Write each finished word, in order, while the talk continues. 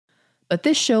But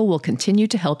this show will continue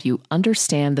to help you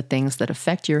understand the things that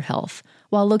affect your health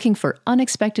while looking for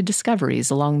unexpected discoveries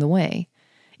along the way.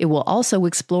 It will also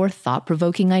explore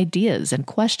thought-provoking ideas and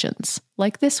questions,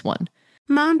 like this one.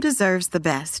 Mom deserves the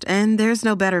best, and there's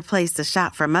no better place to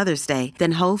shop for Mother's Day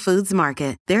than Whole Foods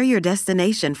Market. They're your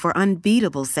destination for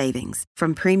unbeatable savings,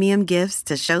 from premium gifts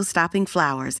to show-stopping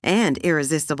flowers and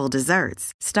irresistible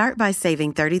desserts. Start by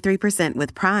saving 33%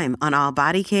 with Prime on all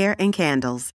body care and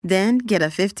candles. Then get a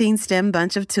 15-stem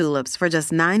bunch of tulips for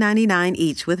just $9.99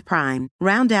 each with Prime.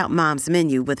 Round out Mom's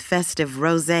menu with festive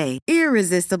rosé,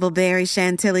 irresistible berry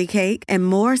chantilly cake, and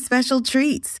more special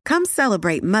treats. Come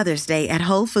celebrate Mother's Day at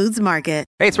Whole Foods Market.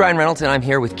 Hey, it's Ryan Reynolds, and I'm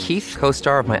here with Keith,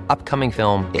 co-star of my upcoming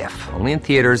film, If, only in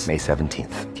theaters May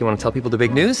 17th. Do you want to tell people the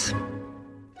big news?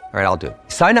 All right, I'll do it.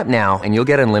 Sign up now and you'll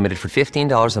get unlimited for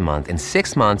 $15 a month and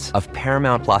 6 months of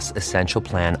Paramount Plus Essential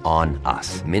Plan on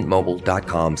us.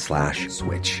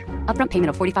 MintMobile.com/switch. Upfront payment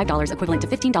of $45 equivalent to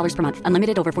 $15 per month.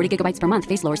 Unlimited over 40 gigabytes per month.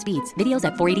 Face lower speeds. Videos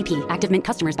at 480p. Active Mint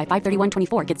customers by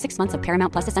 531.24 get 6 months of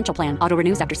Paramount Plus Essential Plan. Auto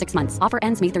renews after 6 months. Offer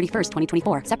ends May 31st,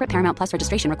 2024. Separate Paramount Plus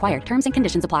registration required. Terms and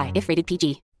conditions apply if rated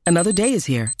PG. Another day is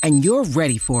here, and you're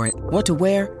ready for it. What to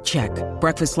wear? Check.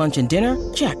 Breakfast, lunch, and dinner?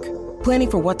 Check.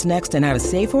 Planning for what's next and how to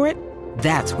save for it?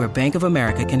 That's where Bank of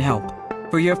America can help.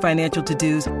 For your financial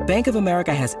to-dos, Bank of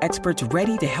America has experts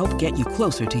ready to help get you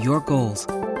closer to your goals.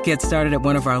 Get started at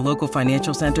one of our local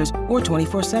financial centers or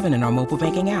 24/7 in our mobile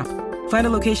banking app. Find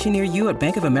a location near you at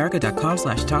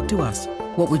bankofamerica.com/talktous.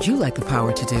 What would you like the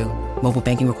power to do? Mobile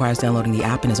banking requires downloading the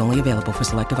app and is only available for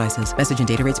select devices. Message and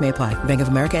data rates may apply. Bank of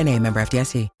America N.A., member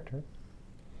FDIC.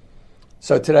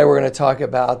 So today we're going to talk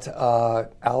about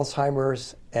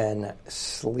Alzheimer's and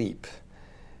sleep.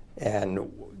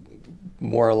 And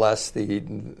more or less the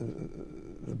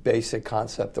basic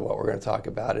concept of what we're going to talk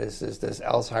about is does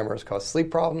Alzheimer's cause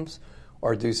sleep problems,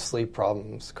 or do sleep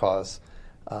problems cause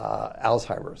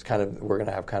Alzheimer's? We're going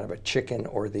to have kind of a chicken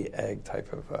or the egg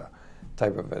type of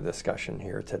a discussion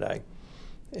here today.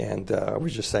 And I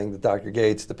was just saying that Dr.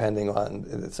 Gates, depending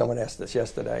on, someone asked this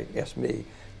yesterday, asked me,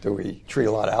 do we treat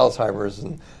a lot of Alzheimer's?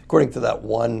 And according to that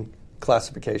one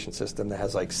classification system that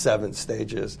has like 7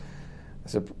 stages,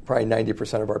 so probably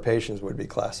 90% of our patients would be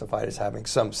classified as having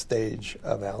some stage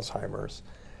of Alzheimer's.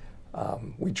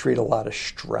 We treat a lot of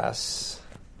stress,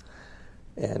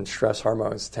 and stress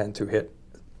hormones tend to hit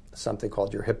something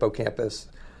called your hippocampus,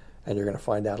 and you're going to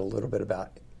find out a little bit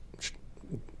about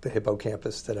the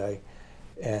hippocampus today.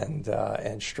 And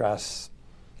stress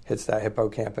hits that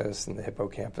hippocampus, and the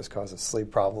hippocampus causes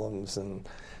sleep problems, and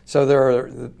so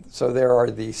there are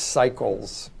these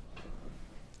cycles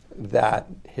that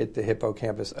hit the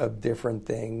hippocampus of different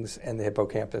things, and the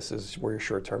hippocampus is where your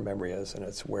short-term memory is, and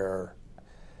it's where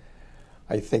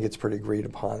I think it's pretty agreed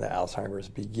upon that Alzheimer's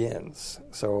begins.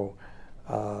 So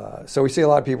we see a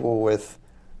lot of people with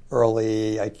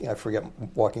early, I forget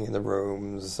walking in the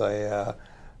rooms, I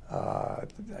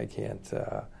can't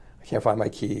find my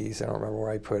keys, I don't remember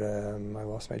where I put them, I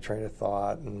lost my train of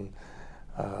thought, and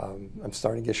I'm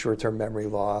starting to get short-term memory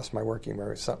loss, my working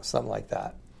memory, something like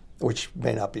that, which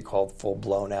may not be called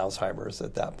full-blown Alzheimer's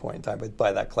at that point in time, but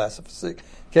by that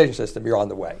classification system, you're on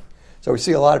the way. So we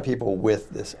see a lot of people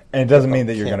with this. And it doesn't mean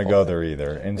that you're going to go there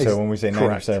either. And so when we say 90%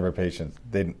 Correct. of our patients,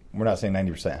 we're not saying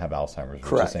 90% have Alzheimer's. We're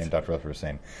Correct. just saying, Dr. Rutherford was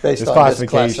saying, Based this on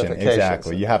classification, this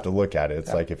exactly. You have to look at it. It's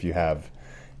Yeah. like if you have,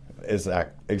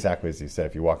 exactly as you said,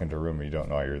 if you walk into a room and you don't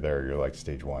know you're there, you're like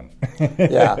stage 1.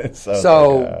 Yeah.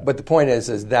 So but the point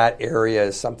is that area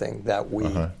is something that we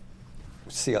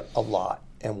see a lot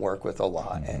and work with a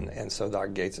lot. And so Dr.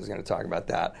 Gates is going to talk about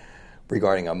that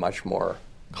regarding a much more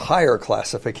higher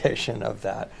classification of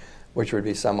that, which would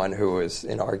be someone who is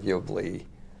inarguably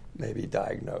maybe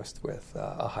diagnosed with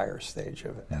a higher stage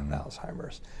of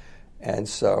Alzheimer's. And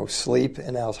so sleep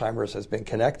and Alzheimer's has been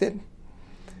connected,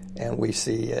 and we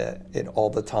see it all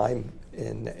the time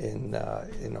in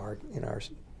our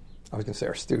I was going to say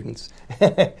our students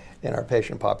in our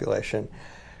patient population.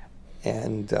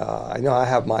 And I know I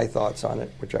have my thoughts on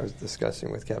it, which I was discussing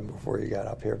with Kevin before you got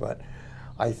up here, but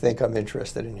I think I'm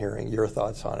interested in hearing your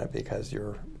thoughts on it, because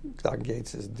Dr.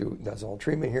 Gates does all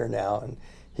treatment here now, and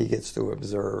he gets to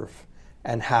observe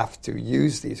and have to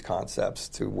use these concepts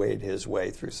to wade his way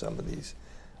through some of these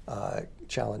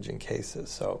challenging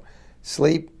cases. So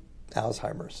sleep,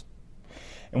 Alzheimer's.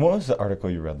 And what was the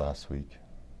article you read last week?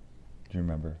 Do you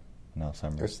remember? On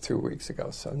Alzheimer's? It was 2 weeks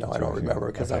ago, so no, I don't remember,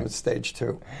 because I'm at stage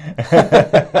 2.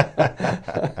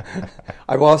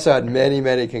 I've also had many,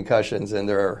 many concussions, and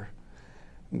there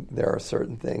are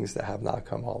certain things that have not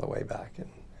come all the way back. And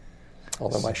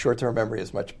although my short-term memory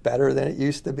is much better than it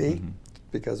used to be,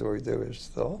 because what we do is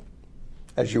still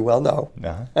as you well know.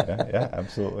 Yeah,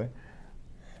 absolutely.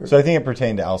 So I think it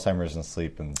pertained to Alzheimer's and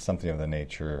sleep and something of the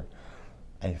nature,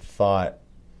 I thought,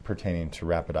 pertaining to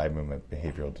rapid eye movement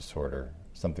behavioral disorder,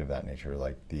 something of that nature,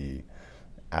 like the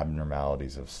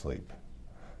abnormalities of sleep.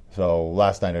 So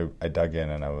last night I dug in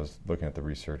and I was looking at the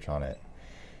research on it.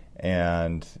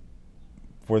 And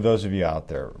for those of you out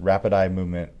there, rapid eye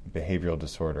movement behavioral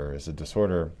disorder is a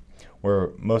disorder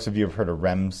where most of you have heard of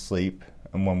REM sleep.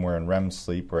 And when we're in REM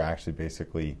sleep, we're actually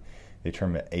basically, they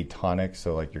term it atonic,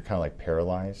 so like you're kind of like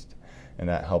paralyzed. And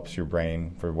that helps your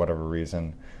brain, for whatever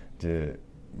reason, to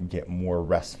get more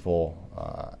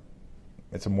restful.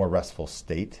 It's a more restful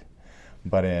state.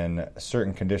 But in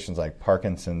certain conditions like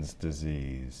Parkinson's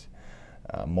disease,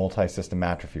 multisystem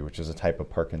atrophy, which is a type of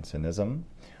Parkinsonism,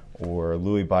 or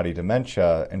Lewy body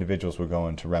dementia, individuals will go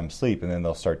into REM sleep and then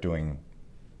they'll start doing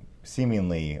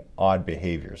seemingly odd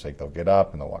behaviors. Like they'll get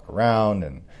up and they'll walk around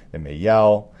and they may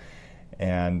yell.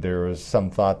 And there was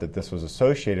some thought that this was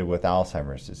associated with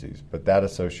Alzheimer's disease, but that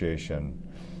association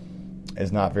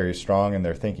is not very strong, and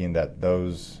they're thinking that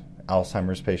those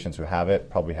Alzheimer's patients who have it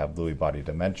probably have Lewy body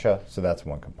dementia, so that's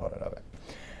one component of it.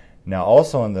 Now,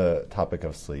 also on the topic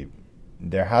of sleep,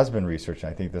 there has been research,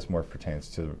 and I think this more pertains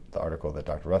to the article that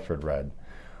Dr. Rutherford read,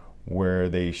 where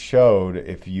they showed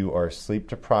if you are sleep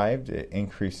deprived, it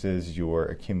increases your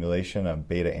accumulation of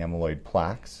beta amyloid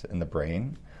plaques in the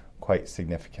brain quite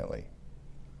significantly.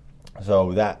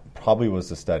 So that probably was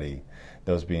the study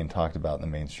that was being talked about in the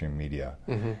mainstream media.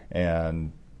 Mm-hmm.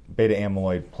 And beta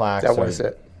amyloid plaques... That was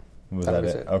it. Was that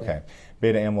it? Okay. Yeah.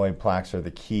 Beta amyloid plaques are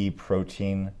the key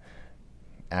protein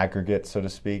aggregate, so to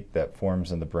speak, that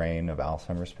forms in the brain of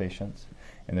Alzheimer's patients.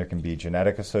 And there can be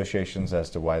genetic associations as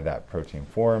to why that protein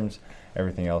forms.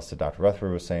 Everything else that Dr.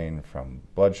 Rutherford was saying, from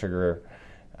blood sugar.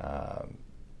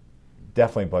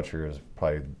 Definitely blood sugar is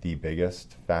probably the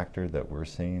biggest factor that we're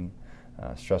seeing.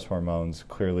 Stress hormones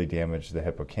clearly damage the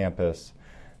hippocampus.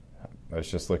 I was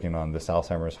just looking on this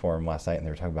Alzheimer's forum last night, and they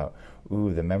were talking about,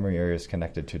 the memory area is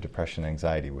connected to depression and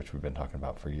anxiety, which we've been talking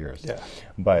about for years. Yeah.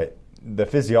 But the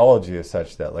physiology is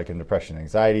such that, like in depression and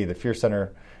anxiety, the fear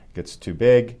center gets too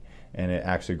big, and it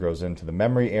actually grows into the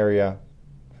memory area,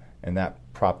 and that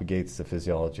propagates the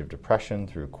physiology of depression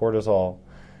through cortisol.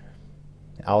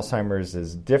 Alzheimer's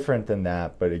is different than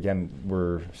that, but again,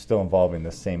 we're still involving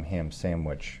the same ham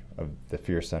sandwich of the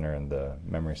fear center and the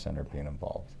memory center being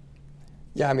involved.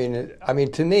 Yeah, I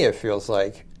mean, to me, it feels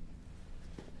like.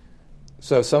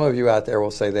 So some of you out there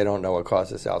will say they don't know what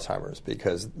causes Alzheimer's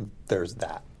because there's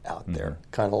that out there,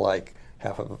 mm-hmm. kind of like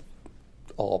half of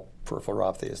all peripheral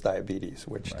neuropathy is diabetes,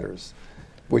 which right.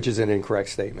 Which is an incorrect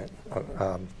statement.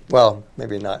 Well,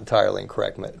 maybe not entirely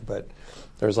incorrect, but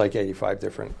there's like 85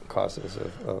 different causes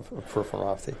of peripheral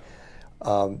neuropathy.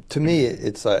 To me,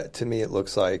 it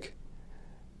looks like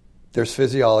there's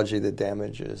physiology that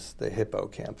damages the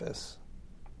hippocampus.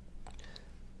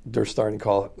 They're starting to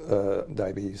call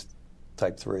diabetes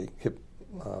type 3.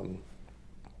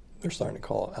 They're starting to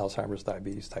call Alzheimer's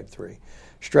diabetes type 3.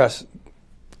 Stress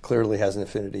clearly has an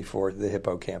affinity for the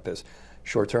hippocampus.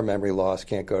 Short-term memory loss,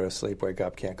 can't go to sleep, wake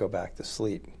up, can't go back to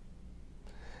sleep.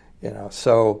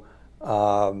 So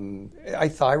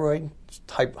thyroid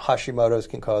type Hashimoto's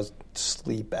can cause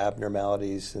sleep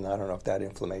abnormalities, and I don't know if that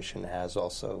inflammation has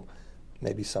also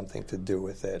maybe something to do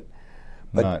with it.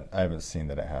 But I haven't seen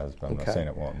that it has, but I'm not saying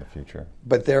it won't in the future.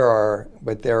 But there are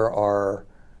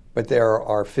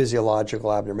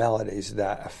physiological abnormalities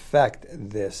that affect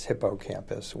this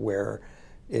hippocampus where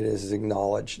it is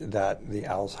acknowledged that the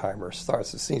Alzheimer's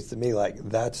starts. It seems to me like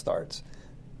that starts.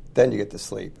 Then you get to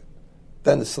sleep.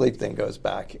 Then the sleep thing goes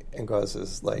back and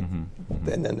causes and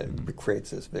then it creates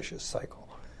this vicious cycle.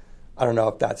 I don't know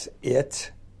if that's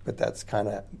it, but that's kind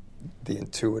of the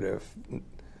intuitive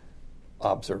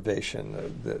observation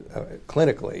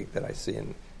clinically that I see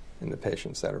in the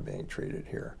patients that are being treated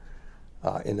here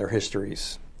in their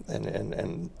histories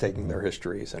and taking their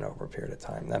histories and over a period of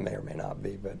time. That may or may not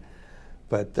be,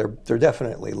 but they're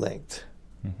definitely linked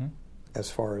as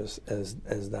far as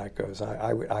that goes.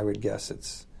 I would guess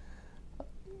it's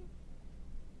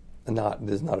not.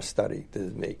 This is not a study. This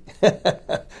is me.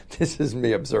 This is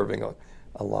me observing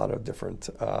a lot of different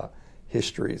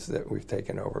histories that we've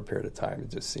taken over a period of time. It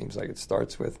just seems like it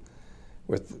starts with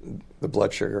the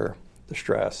blood sugar, the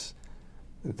stress.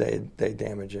 They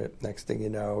damage it. Next thing you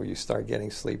know, you start getting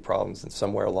sleep problems, and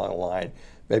somewhere along the line,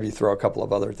 maybe you throw a couple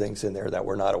of other things in there that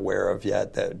we're not aware of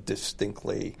yet that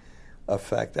distinctly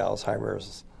affect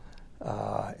Alzheimer's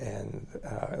or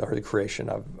the creation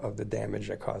of the damage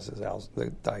that causes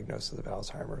the diagnosis of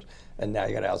Alzheimer's. And now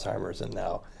you got Alzheimer's, and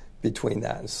now between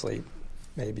that and sleep,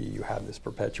 maybe you have this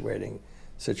perpetuating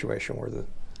situation where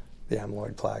the the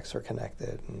amyloid plaques are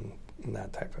connected and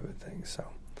that type of a thing. So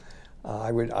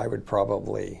I would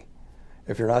probably,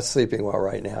 if you're not sleeping well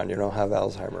right now and you don't have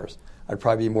Alzheimer's, I'd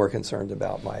probably be more concerned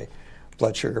about my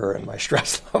blood sugar and my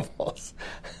stress levels.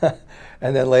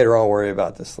 And then later on worry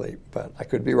about the sleep. But I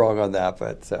could be wrong on that,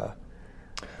 but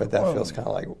that feels kind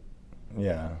of like...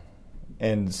 Yeah.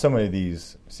 And so many of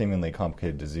these seemingly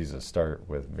complicated diseases start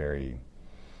with very,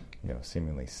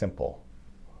 seemingly simple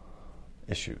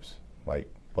issues, like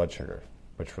blood sugar,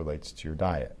 which relates to your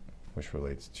diet, which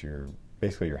relates to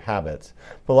basically your habits.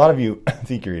 But a lot of you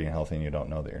think you're eating healthy and you don't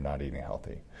know that you're not eating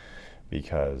healthy,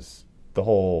 because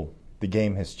the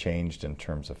game has changed in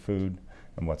terms of food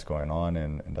and what's going on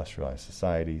in industrialized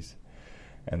societies.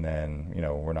 And then,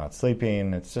 we're not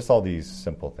sleeping. It's just all these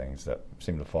simple things that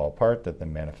seem to fall apart that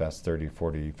then manifest 30,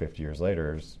 40, 50 years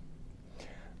later as a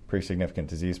pretty significant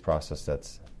disease process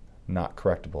that's not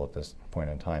correctable at this point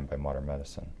in time by modern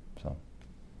medicine.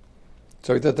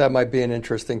 So I thought that might be an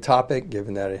interesting topic,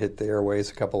 given that it hit the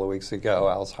airways a couple of weeks ago.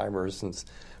 Alzheimer's is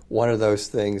one of those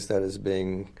things that is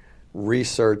being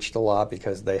researched a lot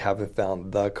because they haven't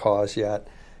found the cause yet.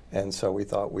 And so we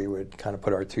thought we would kind of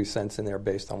put our 2 cents in there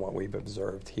based on what we've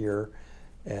observed here.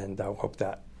 And I hope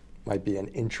that might be an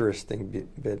interesting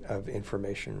bit of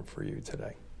information for you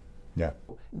today. Yeah.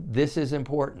 This is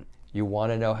important. You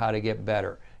want to know how to get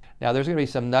better. Now, there's going to be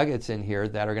some nuggets in here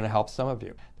that are going to help some of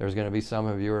you. There's going to be some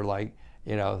of you who are like,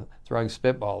 throwing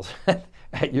spitballs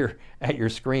at your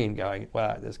screen going,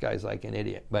 wow, this guy's like an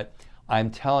idiot. But I'm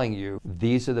telling you,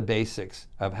 these are the basics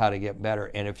of how to get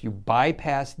better. And if you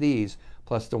bypass these,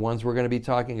 plus the ones we're going to be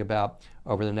talking about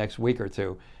over the next week or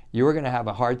two, you are going to have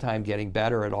a hard time getting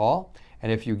better at all.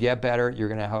 And if you get better, you're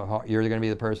going to be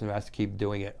the person who has to keep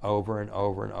doing it over and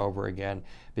over and over again,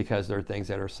 because there are things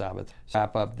that are sabotaged.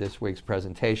 Wrap up this week's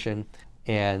presentation,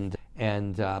 and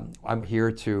I'm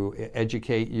here to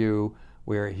educate you.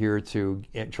 We're here to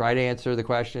try to answer the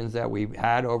questions that we've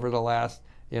had over the last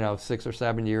 6 or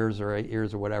 7 years or 8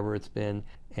 years or whatever it's been,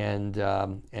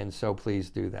 and so please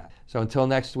do that. So until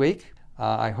next week.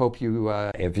 I hope you,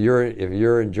 if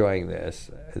you're enjoying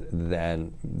this,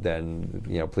 then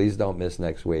please don't miss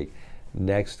next week.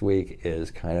 Next week is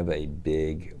kind of a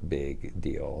big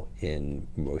deal in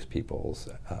most people's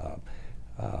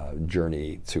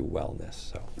journey to wellness.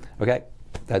 So, okay,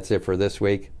 that's it for this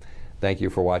week. Thank you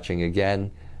for watching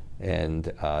again,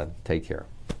 and take care.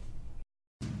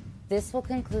 This will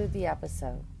conclude the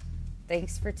episode.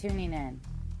 Thanks for tuning in.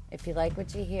 If you like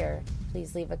what you hear,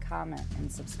 please leave a comment and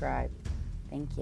subscribe. Thank you.